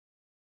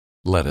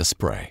Let us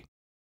pray.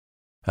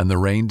 And the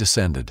rain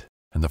descended,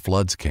 and the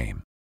floods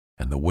came,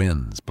 and the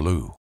winds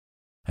blew,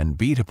 and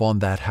beat upon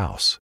that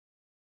house,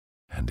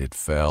 and it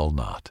fell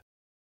not,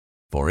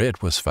 for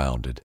it was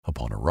founded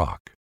upon a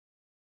rock.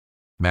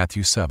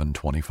 Matthew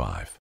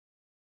 7:25.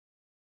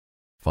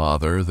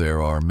 Father,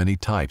 there are many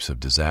types of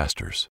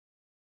disasters.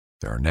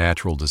 There are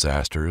natural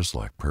disasters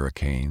like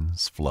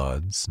hurricanes,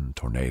 floods, and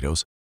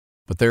tornadoes,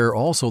 but there are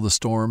also the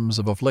storms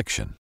of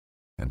affliction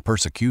and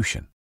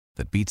persecution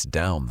that beats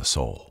down the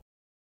soul.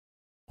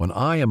 When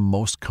I am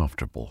most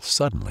comfortable,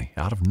 suddenly,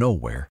 out of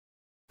nowhere,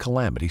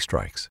 calamity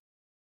strikes.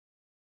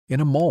 In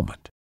a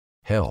moment,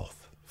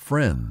 health,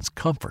 friends,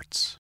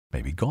 comforts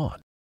may be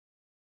gone.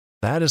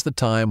 That is the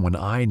time when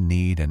I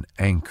need an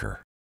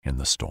anchor in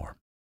the storm,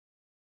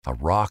 a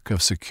rock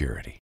of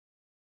security,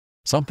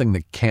 something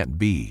that can't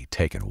be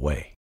taken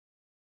away.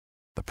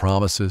 The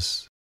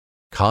promises,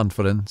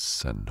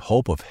 confidence, and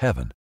hope of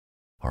heaven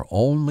are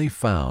only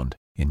found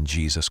in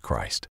Jesus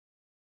Christ.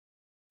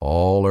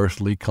 All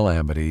earthly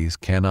calamities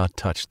cannot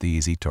touch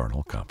these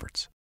eternal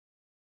comforts.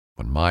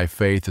 When my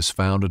faith is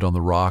founded on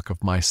the rock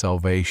of my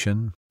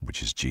salvation,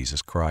 which is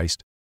Jesus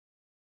Christ,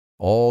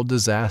 all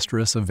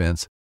disastrous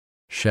events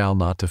shall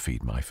not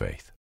defeat my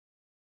faith.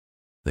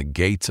 The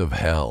gates of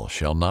hell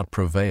shall not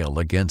prevail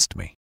against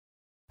me,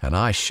 and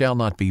I shall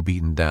not be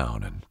beaten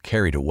down and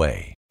carried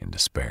away in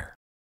despair.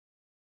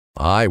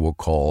 I will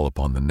call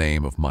upon the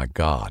name of my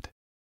God,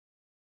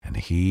 and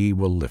He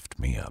will lift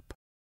me up.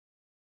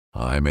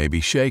 I may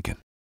be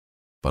shaken,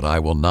 but I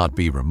will not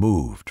be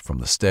removed from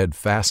the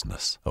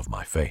steadfastness of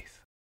my faith.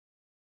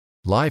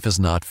 Life is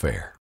not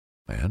fair,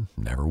 and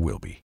never will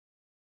be.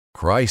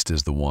 Christ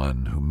is the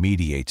one who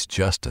mediates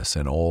justice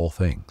in all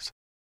things,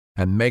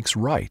 and makes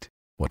right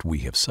what we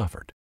have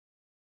suffered.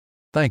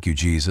 Thank you,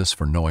 Jesus,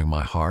 for knowing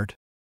my heart,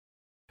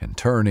 and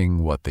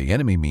turning what the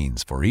enemy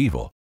means for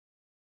evil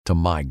to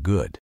my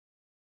good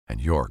and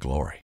your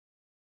glory.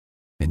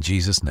 In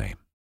Jesus' name,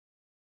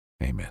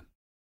 amen.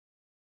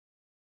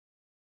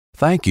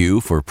 Thank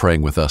you for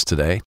praying with us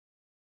today.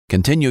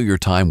 Continue your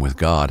time with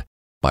God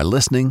by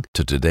listening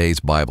to today's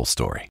Bible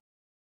story,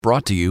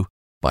 brought to you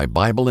by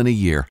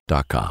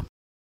BibleInAYear.com.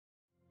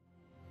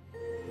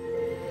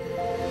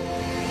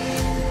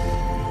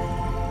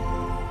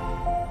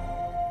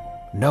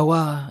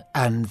 Noah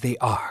and the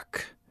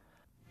Ark.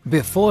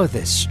 Before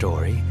this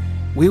story,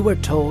 we were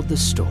told the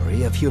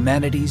story of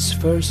humanity's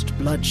first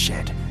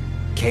bloodshed,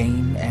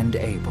 Cain and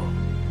Abel.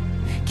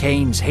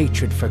 Cain's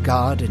hatred for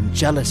God and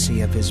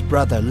jealousy of his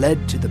brother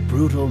led to the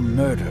brutal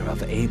murder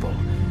of Abel.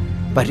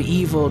 But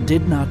evil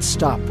did not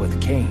stop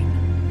with Cain.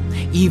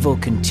 Evil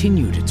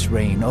continued its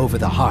reign over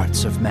the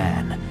hearts of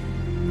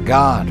man.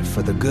 God,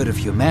 for the good of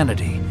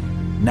humanity,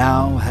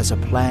 now has a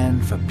plan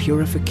for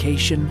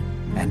purification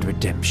and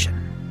redemption.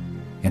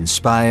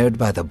 Inspired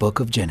by the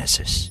book of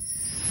Genesis.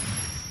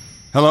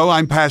 Hello,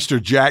 I'm Pastor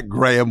Jack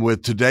Graham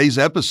with today's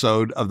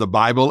episode of the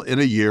Bible in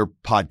a Year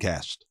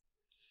podcast.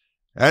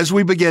 As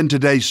we begin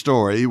today's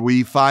story,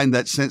 we find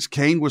that since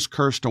Cain was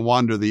cursed to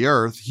wander the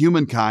earth,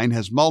 humankind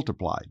has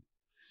multiplied,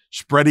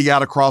 spreading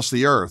out across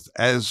the earth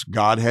as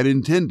God had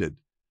intended.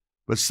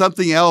 But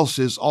something else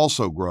is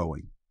also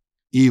growing: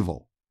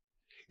 evil.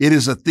 It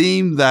is a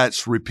theme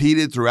that's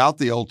repeated throughout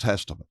the Old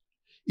Testament.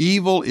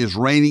 Evil is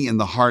reigning in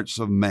the hearts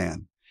of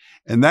man,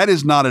 and that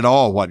is not at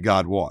all what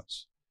God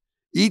wants.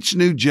 Each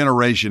new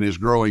generation is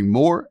growing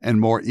more and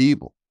more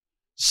evil.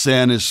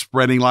 Sin is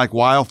spreading like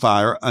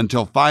wildfire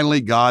until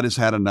finally God has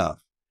had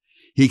enough.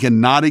 He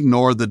cannot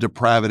ignore the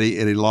depravity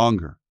any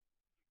longer.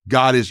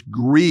 God is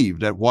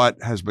grieved at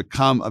what has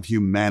become of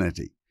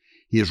humanity.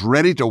 He is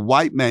ready to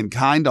wipe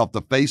mankind off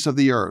the face of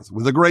the earth.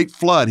 With a great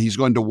flood, He's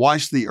going to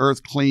wash the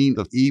earth clean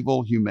of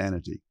evil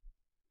humanity.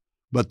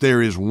 But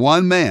there is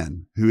one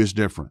man who is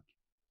different.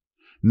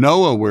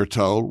 Noah, we're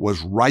told,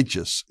 was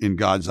righteous in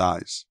God's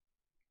eyes.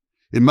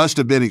 It must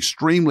have been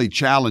extremely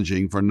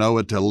challenging for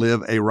Noah to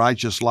live a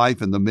righteous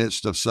life in the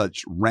midst of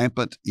such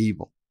rampant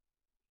evil.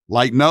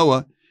 Like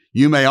Noah,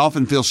 you may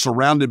often feel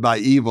surrounded by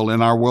evil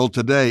in our world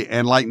today,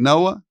 and like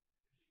Noah,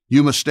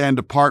 you must stand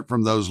apart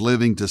from those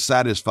living to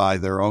satisfy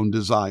their own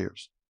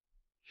desires.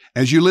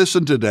 As you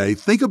listen today,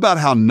 think about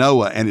how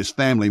Noah and his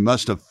family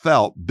must have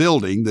felt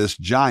building this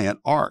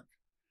giant ark.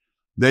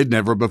 They'd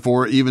never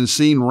before even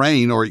seen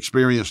rain or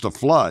experienced a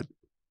flood.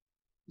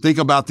 Think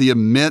about the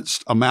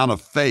immense amount of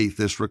faith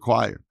this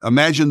required.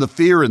 Imagine the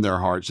fear in their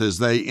hearts as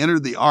they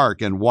entered the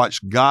ark and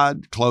watched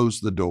God close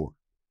the door.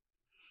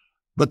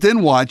 But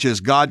then watch as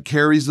God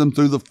carries them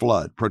through the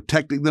flood,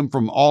 protecting them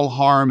from all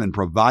harm and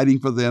providing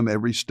for them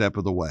every step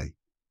of the way.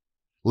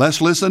 Let's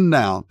listen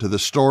now to the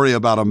story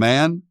about a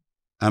man,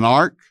 an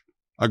ark,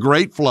 a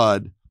great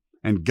flood,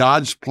 and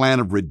God's plan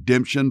of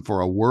redemption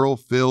for a world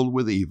filled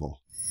with evil.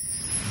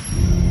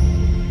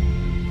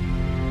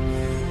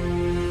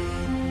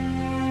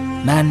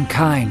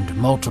 Mankind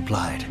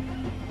multiplied.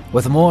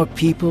 With more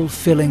people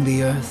filling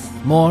the earth,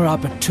 more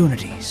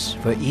opportunities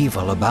for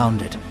evil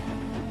abounded.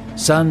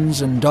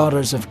 Sons and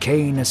daughters of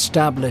Cain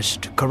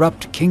established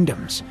corrupt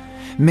kingdoms.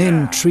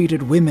 Men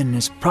treated women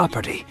as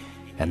property,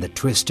 and the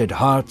twisted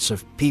hearts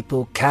of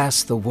people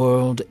cast the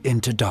world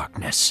into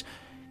darkness.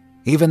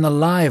 Even the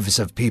lives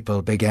of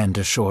people began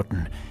to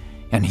shorten,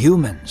 and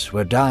humans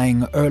were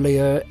dying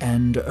earlier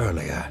and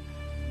earlier.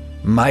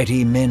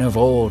 Mighty men of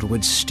old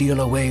would steal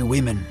away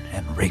women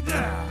and rape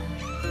them.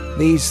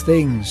 These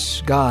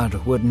things God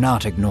would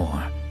not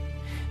ignore.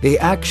 The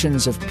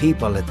actions of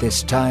people at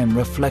this time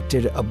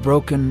reflected a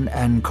broken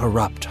and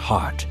corrupt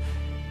heart.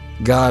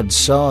 God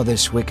saw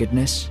this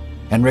wickedness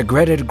and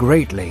regretted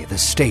greatly the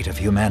state of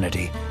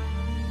humanity.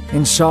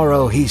 In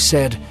sorrow he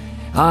said,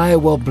 "I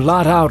will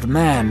blot out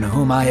man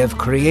whom I have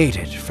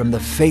created from the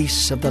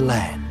face of the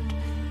land."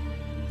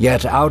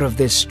 Yet out of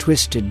this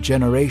twisted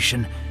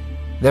generation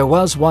there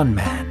was one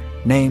man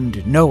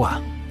named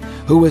Noah,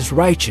 who was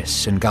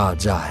righteous in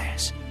God's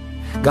eyes.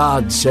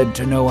 God said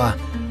to Noah,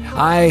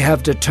 "I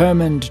have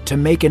determined to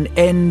make an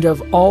end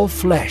of all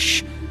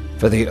flesh,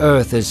 for the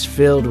earth is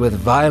filled with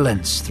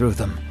violence through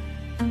them.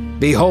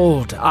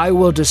 Behold, I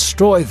will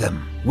destroy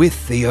them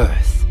with the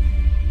earth."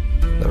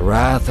 The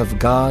wrath of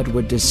God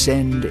would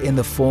descend in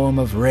the form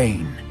of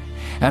rain,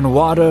 and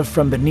water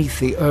from beneath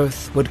the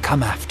earth would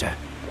come after.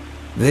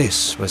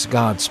 This was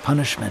God's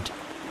punishment.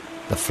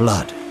 The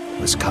flood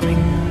was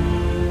coming.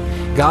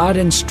 God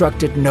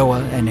instructed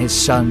Noah and his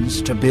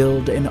sons to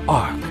build an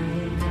ark,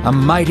 a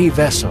mighty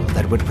vessel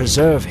that would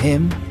preserve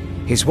him,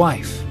 his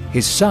wife,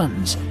 his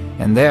sons,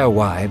 and their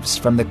wives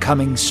from the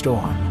coming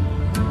storm.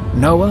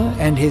 Noah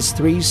and his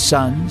 3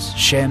 sons,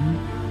 Shem,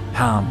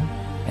 Ham,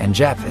 and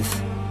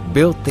Japheth,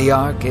 built the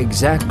ark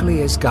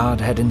exactly as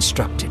God had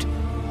instructed.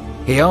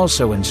 He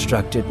also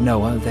instructed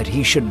Noah that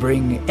he should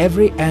bring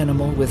every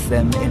animal with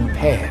them in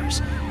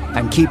pairs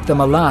and keep them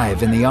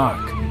alive in the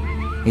ark.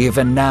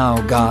 Even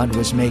now God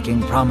was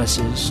making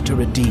promises to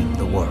redeem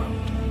the world.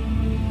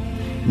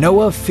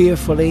 Noah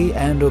fearfully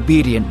and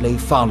obediently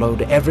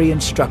followed every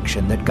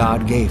instruction that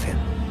God gave him.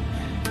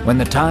 When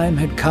the time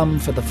had come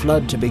for the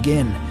flood to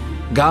begin,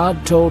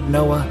 God told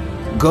Noah,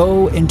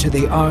 "Go into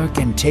the ark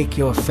and take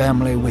your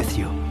family with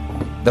you.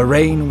 The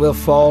rain will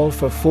fall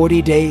for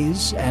 40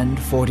 days and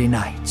 40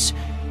 nights.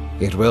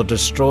 It will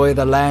destroy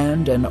the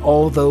land and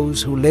all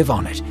those who live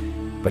on it,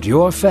 but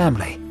your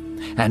family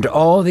and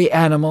all the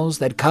animals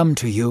that come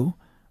to you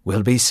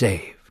will be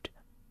saved."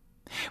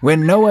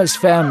 When Noah's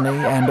family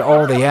and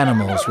all the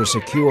animals were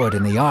secured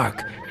in the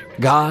ark,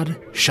 God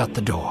shut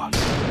the door.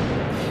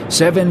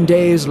 7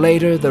 days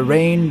later the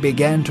rain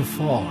began to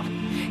fall,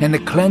 and the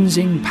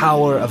cleansing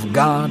power of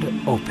God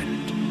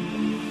opened.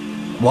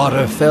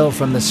 Water fell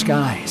from the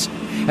skies,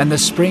 and the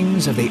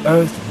springs of the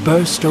earth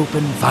burst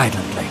open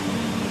violently.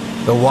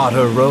 The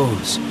water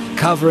rose,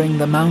 covering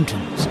the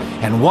mountains,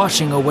 and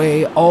washing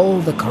away all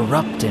the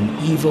corrupt and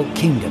evil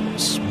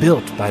kingdoms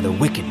built by the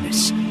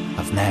wickedness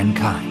of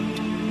mankind.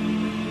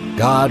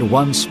 God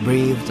once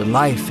breathed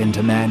life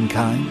into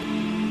mankind,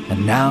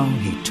 and now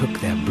he took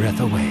their breath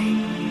away.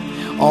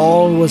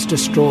 All was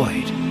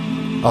destroyed,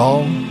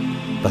 all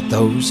but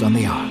those on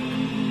the ark.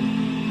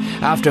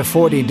 After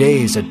 40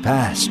 days had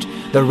passed,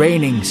 the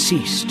raining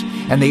ceased,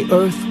 and the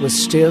earth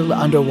was still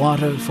under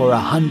water for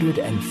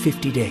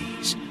 150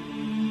 days.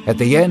 At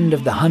the end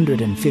of the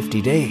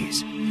 150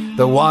 days,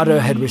 the water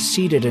had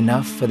receded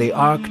enough for the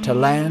ark to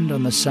land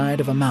on the side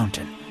of a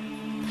mountain.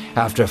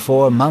 After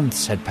 4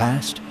 months had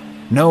passed,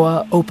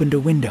 Noah opened a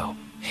window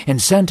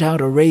and sent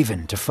out a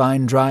raven to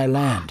find dry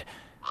land,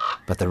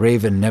 but the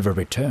raven never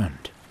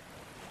returned.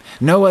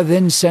 Noah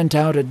then sent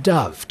out a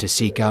dove to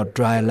seek out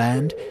dry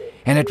land,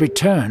 and it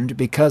returned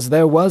because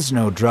there was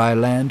no dry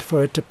land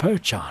for it to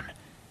perch on.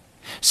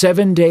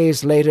 7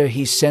 days later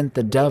he sent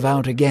the dove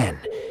out again,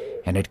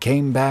 and it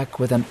came back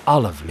with an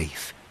olive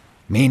leaf,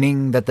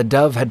 meaning that the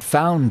dove had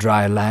found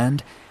dry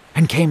land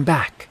and came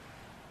back.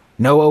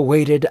 Noah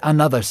waited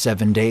another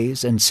 7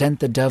 days and sent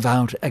the dove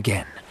out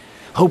again,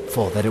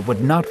 hopeful that it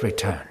would not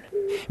return,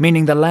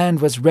 meaning the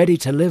land was ready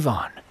to live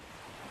on.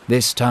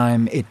 This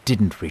time it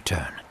didn't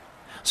return,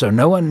 so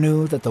Noah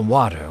knew that the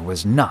water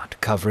was not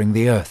covering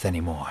the earth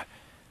anymore.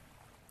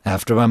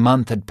 After a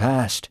month had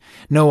passed,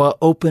 Noah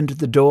opened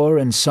the door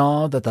and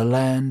saw that the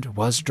land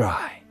was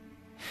dry.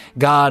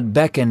 God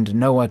beckoned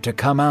Noah to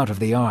come out of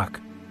the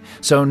ark.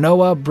 So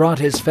Noah brought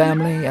his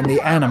family and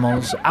the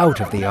animals out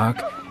of the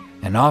ark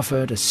and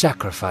offered a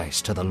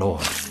sacrifice to the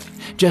Lord,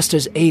 just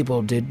as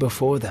Abel did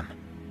before them.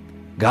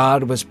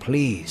 God was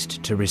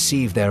pleased to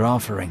receive their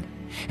offering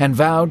and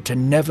vowed to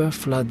never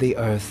flood the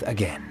earth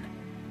again.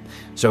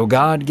 So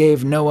God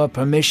gave Noah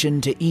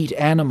permission to eat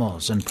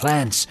animals and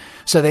plants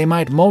so they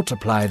might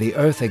multiply the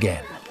earth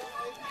again.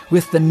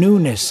 With the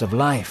newness of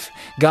life,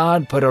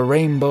 God put a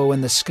rainbow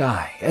in the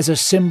sky as a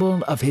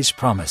symbol of his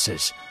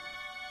promises.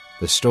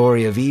 The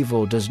story of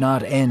evil does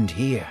not end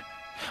here,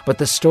 but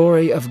the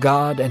story of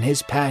God and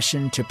his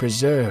passion to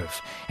preserve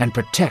and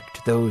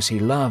protect those he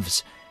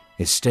loves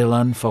is still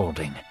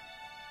unfolding.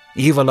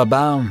 Evil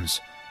abounds,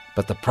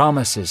 but the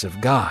promises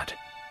of God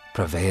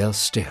prevail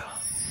still.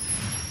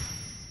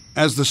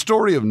 As the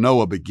story of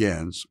Noah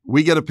begins,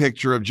 we get a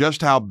picture of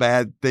just how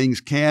bad things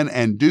can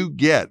and do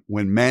get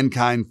when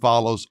mankind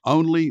follows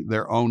only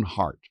their own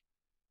heart.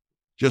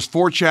 Just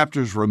 4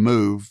 chapters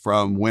removed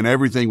from when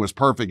everything was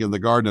perfect in the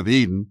Garden of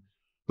Eden,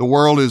 the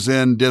world is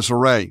in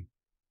disarray,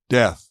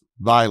 death,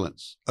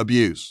 violence,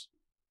 abuse.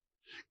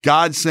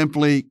 God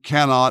simply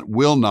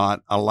will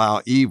not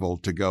allow evil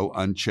to go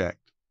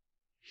unchecked.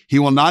 He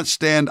will not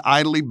stand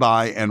idly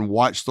by and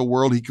watch the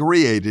world he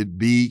created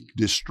be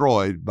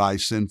destroyed by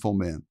sinful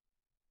men.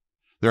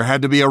 There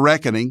had to be a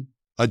reckoning,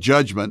 a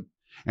judgment,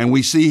 and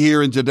we see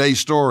here in today's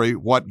story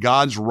what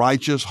God's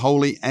righteous,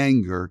 holy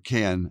anger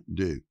can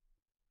do.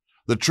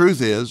 The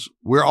truth is,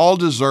 we're all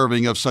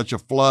deserving of such a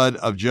flood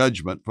of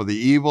judgment for the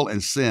evil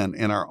and sin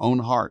in our own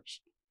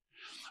hearts.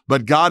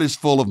 But God is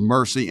full of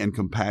mercy and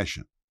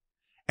compassion.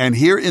 And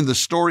here in the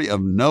story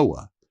of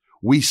Noah,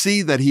 we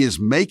see that he is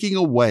making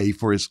a way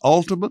for his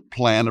ultimate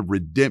plan of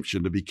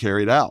redemption to be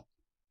carried out.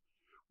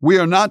 We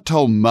are not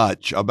told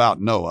much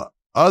about Noah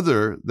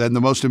other than the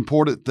most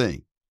important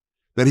thing,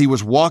 that he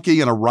was walking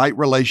in a right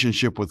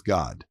relationship with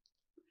God.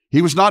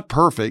 He was not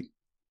perfect.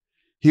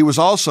 He was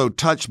also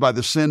touched by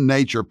the sin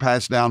nature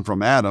passed down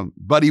from Adam,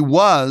 but he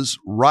was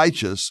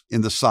righteous in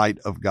the sight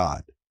of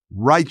God,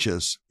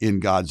 righteous in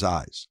God's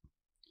eyes.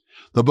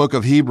 The book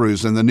of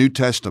Hebrews in the New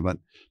Testament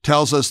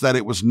tells us that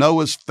it was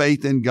Noah's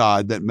faith in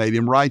God that made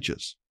him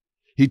righteous.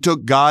 He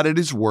took God at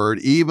his word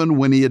even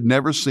when he had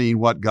never seen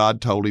what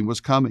God told him was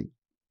coming.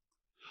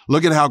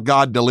 Look at how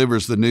God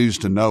delivers the news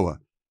to Noah.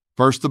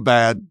 First the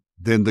bad,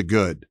 then the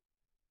good.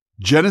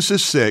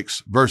 Genesis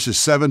 6, verses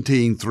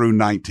 17 through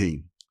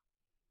 19.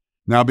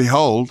 Now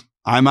behold,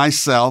 I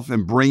myself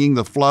am bringing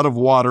the flood of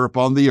water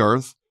upon the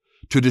earth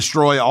to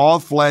destroy all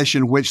flesh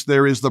in which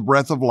there is the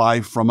breath of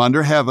life. From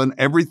under heaven,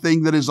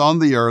 everything that is on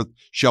the earth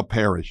shall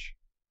perish.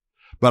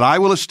 But I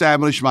will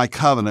establish my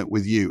covenant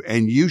with you,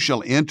 and you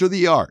shall enter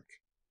the ark,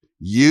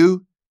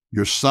 you,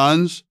 your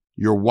sons,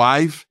 your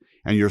wife,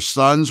 and your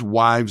sons'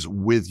 wives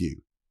with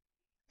you.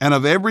 And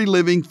of every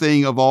living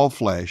thing of all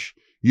flesh,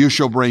 you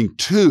shall bring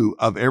 2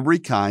 of every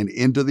kind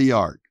into the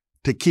ark,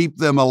 to keep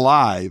them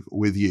alive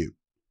with you.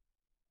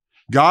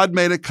 God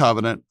made a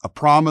covenant, a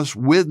promise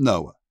with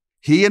Noah.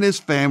 He and his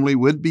family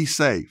would be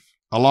safe,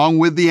 along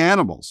with the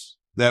animals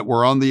that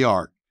were on the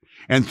ark.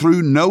 And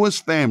through Noah's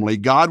family,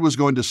 God was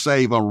going to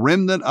save a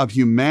remnant of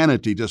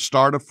humanity to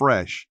start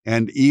afresh,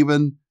 and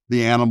even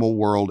the animal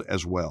world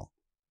as well.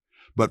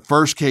 But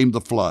first came the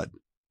flood.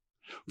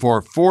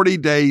 For 40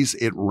 days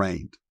it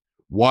rained.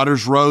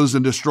 Waters rose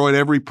and destroyed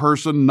every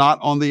person not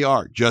on the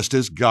ark, just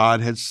as God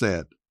had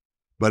said.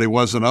 But it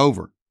wasn't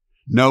over.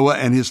 Noah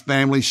and his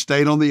family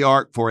stayed on the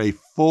ark for a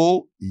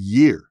full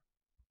year.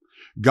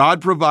 God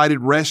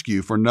provided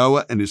rescue for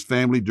Noah and his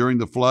family during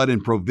the flood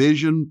and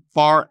provision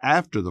far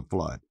after the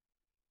flood.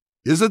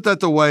 Isn't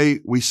that the way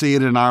we see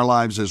it in our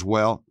lives as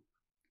well?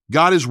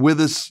 God is with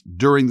us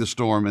during the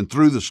storm, and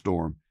through the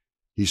storm,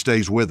 He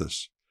stays with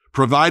us,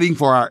 providing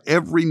for our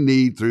every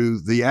need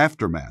through the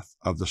aftermath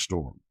of the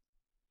storm.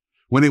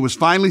 When it was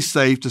finally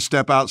safe to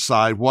step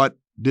outside, what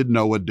did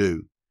Noah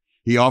do?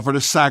 He offered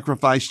a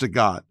sacrifice to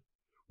God,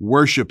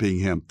 worshiping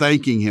Him,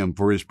 thanking Him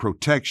for His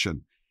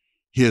protection,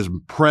 His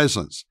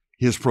presence,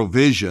 His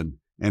provision,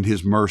 and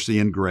His mercy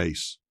and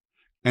grace.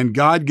 And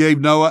God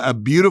gave Noah a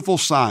beautiful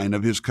sign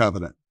of His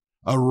covenant,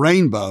 a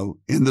rainbow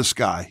in the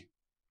sky.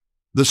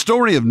 The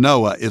story of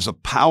Noah is a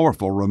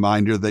powerful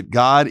reminder that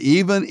God,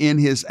 even in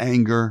His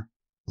anger,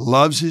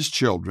 loves His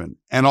children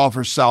and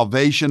offers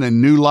salvation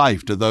and new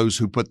life to those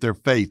who put their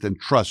faith and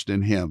trust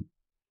in Him.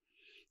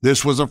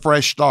 This was a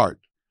fresh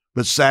start,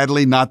 but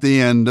sadly not the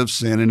end of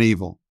sin and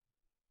evil.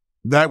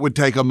 That would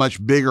take a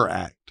much bigger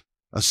act,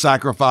 a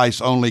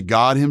sacrifice only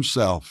God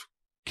Himself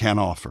can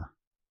offer.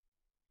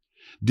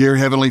 Dear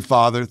Heavenly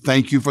Father,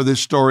 thank You for this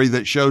story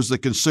that shows the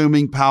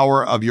consuming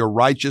power of Your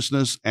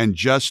righteousness and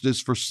justice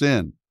for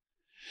sin.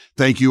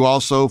 Thank You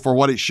also for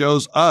what it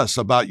shows us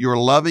about Your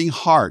loving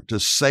heart to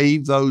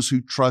save those who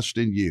trust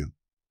in You.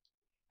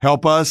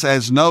 Help us,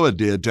 as Noah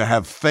did, to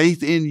have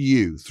faith in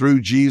You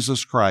through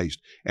Jesus Christ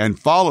and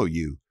follow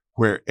You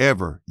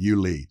wherever You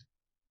lead.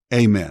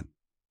 Amen.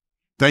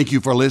 Thank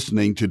you for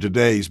listening to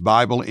today's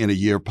Bible in a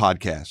Year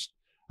podcast.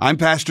 I'm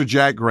Pastor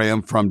Jack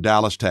Graham from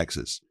Dallas,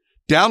 Texas.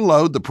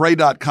 Download the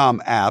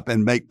Pray.com app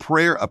and make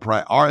prayer a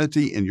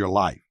priority in your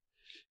life.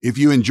 If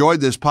you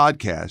enjoyed this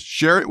podcast,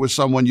 share it with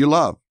someone you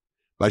love.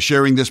 By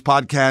sharing this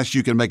podcast,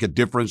 you can make a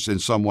difference in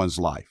someone's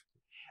life.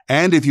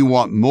 And if you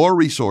want more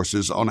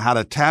resources on how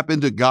to tap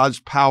into God's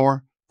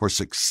power for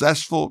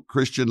successful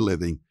Christian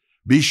living,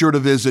 be sure to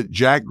visit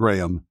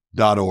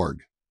jackgraham.org.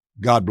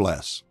 God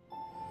bless.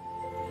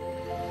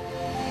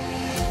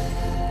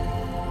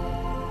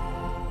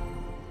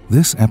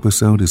 This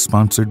episode is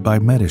sponsored by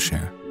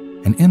Medi-Share,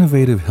 an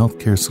innovative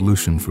healthcare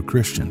solution for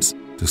Christians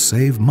to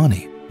save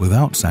money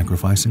without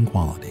sacrificing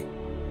quality.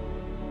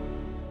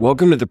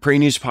 Welcome to the Pray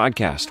News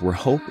Podcast, where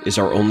hope is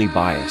our only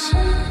bias.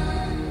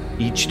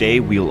 Each day,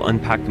 we will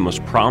unpack the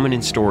most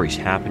prominent stories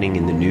happening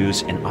in the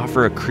news and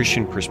offer a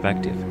Christian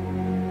perspective.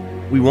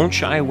 We won't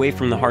shy away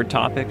from the hard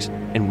topics,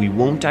 and we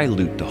won't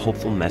dilute the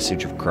hopeful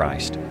message of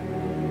Christ.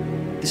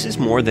 This is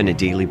more than a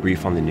daily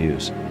brief on the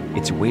news.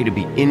 It's a way to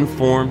be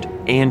informed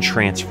and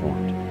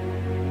transformed.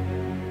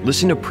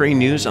 Listen to Pray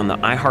News on the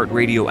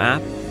iHeartRadio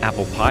app,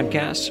 Apple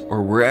Podcasts,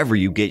 or wherever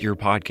you get your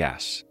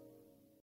podcasts.